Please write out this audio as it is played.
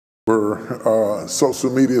social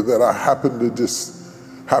media that I happened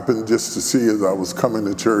just to see as I was coming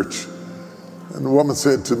to church. And the woman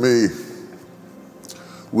said to me,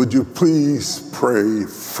 "Would you please pray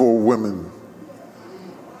for women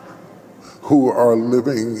who are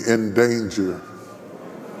living in danger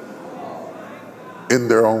in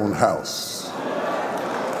their own house?"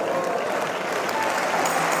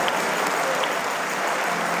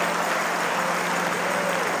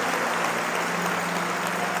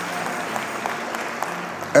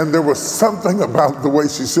 And there was something about the way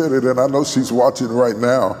she said it, and I know she's watching right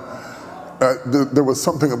now. There was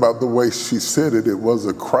something about the way she said it. It was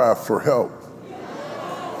a cry for help.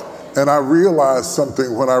 And I realized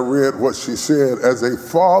something when I read what she said. As a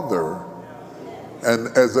father and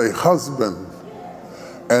as a husband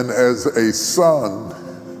and as a son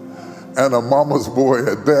and a mama's boy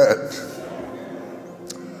at that,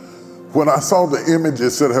 when I saw the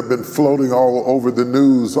images that have been floating all over the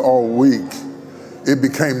news all week, it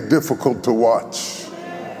became difficult to watch.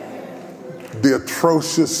 The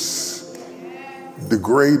atrocious,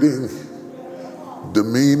 degrading,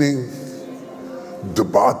 demeaning,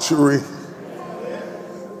 debauchery.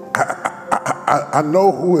 I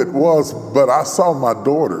know who it was, but I saw my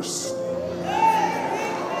daughters.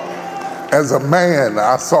 As a man,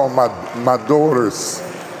 I saw my daughters,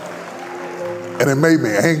 and it made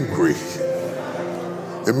me angry.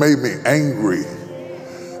 It made me angry.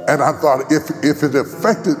 And I thought, if it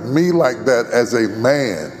affected me like that as a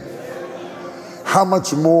man, how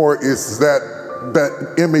much more is that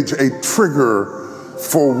image a trigger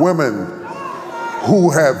for women who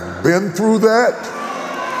have been through that,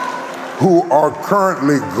 who are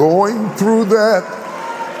currently going through that,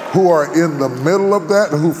 who are in the middle of that,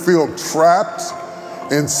 who feel trapped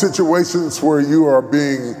in situations where you are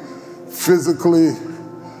being physically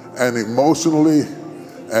and emotionally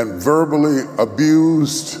and verbally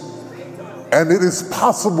abused. And it is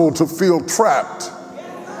possible to feel trapped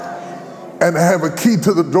and have a key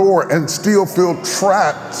to the door and still feel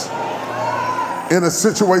trapped in a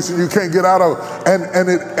situation you can't get out of. And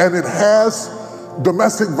it has,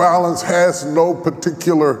 domestic violence has no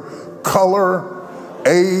particular color,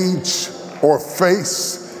 age, or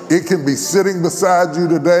face. It can be sitting beside you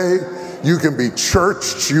today. You can be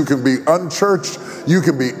churched, you can be unchurched, you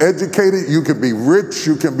can be educated, you can be rich,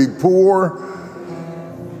 you can be poor.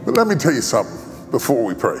 But let me tell you something before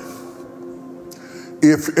we pray.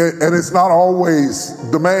 And it's not always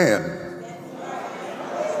the man.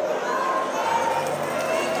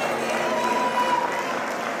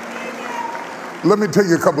 Let me tell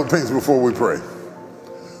you a couple of things before we pray.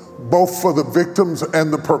 Both for the victims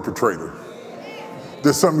and the perpetrator.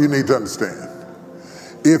 There's something you need to understand.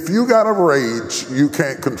 If you got a rage you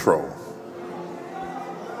can't control,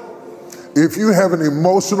 if you have an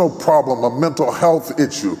emotional problem, a mental health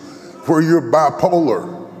issue where you're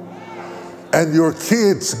bipolar, and your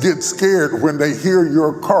kids get scared when they hear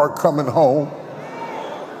your car coming home,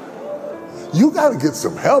 you got to get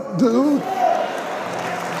some help, dude.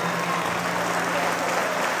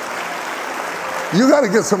 You got to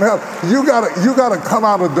get some help. You got to come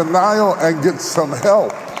out of denial and get some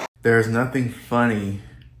help. There's nothing funny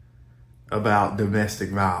about domestic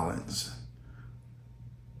violence.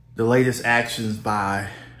 The latest actions by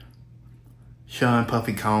Sean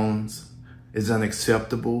Puffy Combs is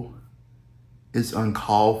unacceptable. It's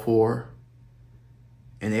uncalled for.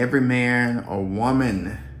 And every man or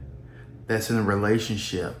woman that's in a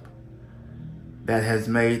relationship that has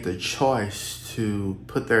made the choice to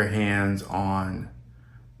put their hands on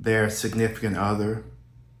their significant other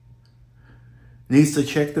needs to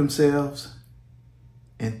check themselves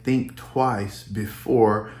and think twice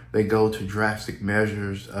before they go to drastic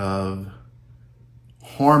measures of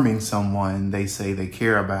harming someone they say they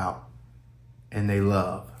care about and they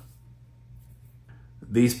love.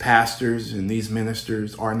 These pastors and these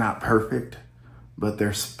ministers are not perfect, but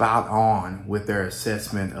they're spot on with their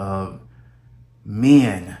assessment of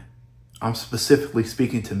men. I'm specifically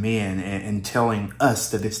speaking to men and telling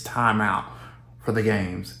us that it's time out for the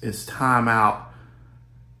games. It's time out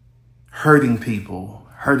hurting people,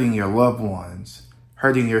 hurting your loved ones,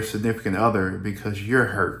 hurting your significant other because you're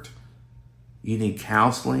hurt. You need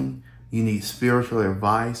counseling. You need spiritual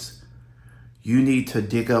advice. You need to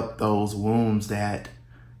dig up those wounds that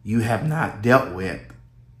you have not dealt with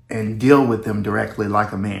and deal with them directly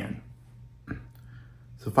like a man.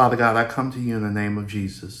 So Father God, I come to you in the name of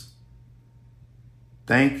Jesus.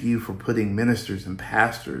 Thank you for putting ministers and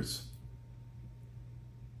pastors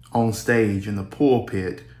on stage in the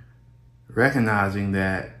pulpit, recognizing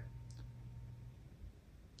that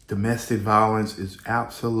domestic violence is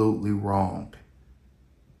absolutely wrong.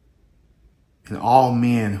 And all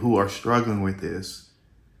men who are struggling with this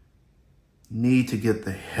need to get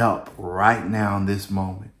the help right now in this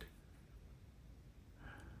moment.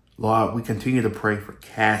 Lord, we continue to pray for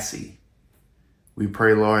Cassie. We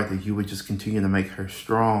pray, Lord, that you would just continue to make her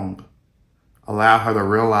strong. Allow her to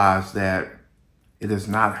realize that it is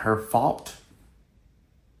not her fault.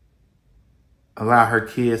 Allow her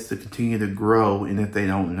kids to continue to grow, and if they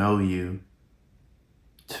don't know you,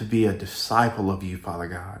 to be a disciple of you, Father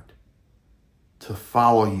God. To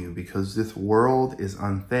follow you, because this world is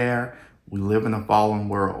unfair. We live in a fallen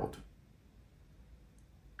world.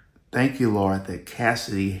 Thank you, Lord, that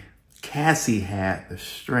Cassie had the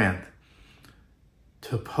strength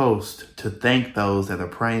to post, to thank those that are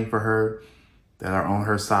praying for her, that are on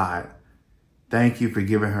her side. Thank you for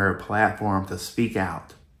giving her a platform to speak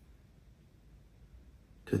out,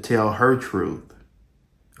 to tell her truth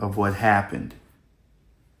of what happened.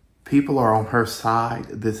 People are on her side.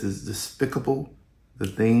 This is despicable. The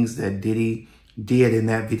things that Diddy did in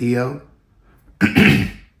that video.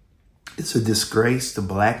 It's a disgrace to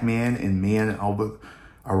black men and men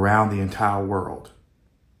around the entire world.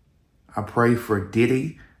 I pray for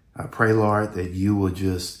Diddy. I pray, Lord, that you will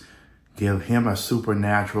just give him a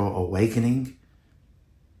supernatural awakening,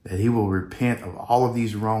 that he will repent of all of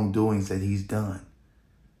these wrongdoings that he's done.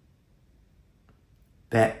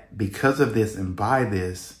 That because of this and by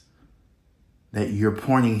this, that you're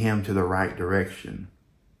pointing him to the right direction.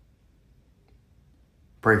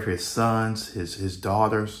 Pray for his sons, his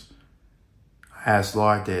daughters. I ask,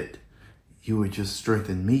 Lord, that you would just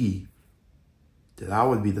strengthen me, that I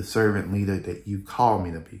would be the servant leader that you call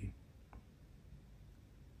me to be.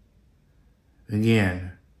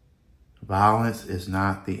 Again, violence is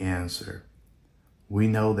not the answer. We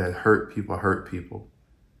know that hurt people,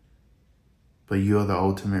 but you're the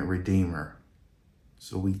ultimate redeemer.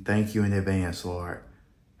 So we thank you in advance, Lord.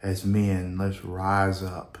 As men, let's rise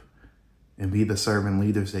up and be the servant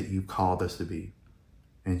leaders that you called us to be.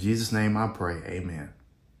 In Jesus' name I pray, amen.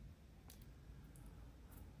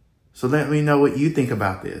 So let me know what you think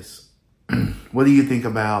about this. What do you think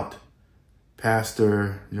about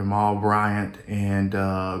Pastor Jamal Bryant and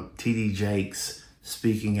T.D. Jakes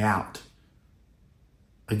speaking out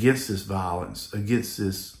against this violence, against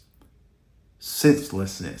this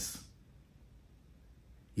senselessness?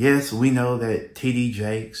 Yes, we know that T.D.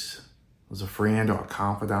 Jakes was a friend or a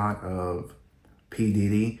confidant of P.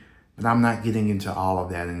 Diddy, but I'm not getting into all of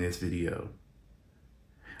that in this video.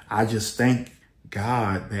 I just thank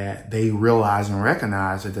God that they realize and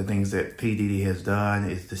recognize that the things that P. Diddy has done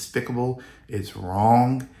is despicable, it's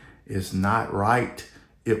wrong, it's not right,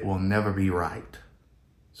 it will never be right.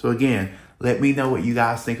 So again, let me know what you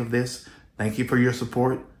guys think of this. Thank you for your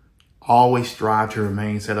support. Always strive to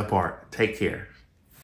remain set apart. Take care.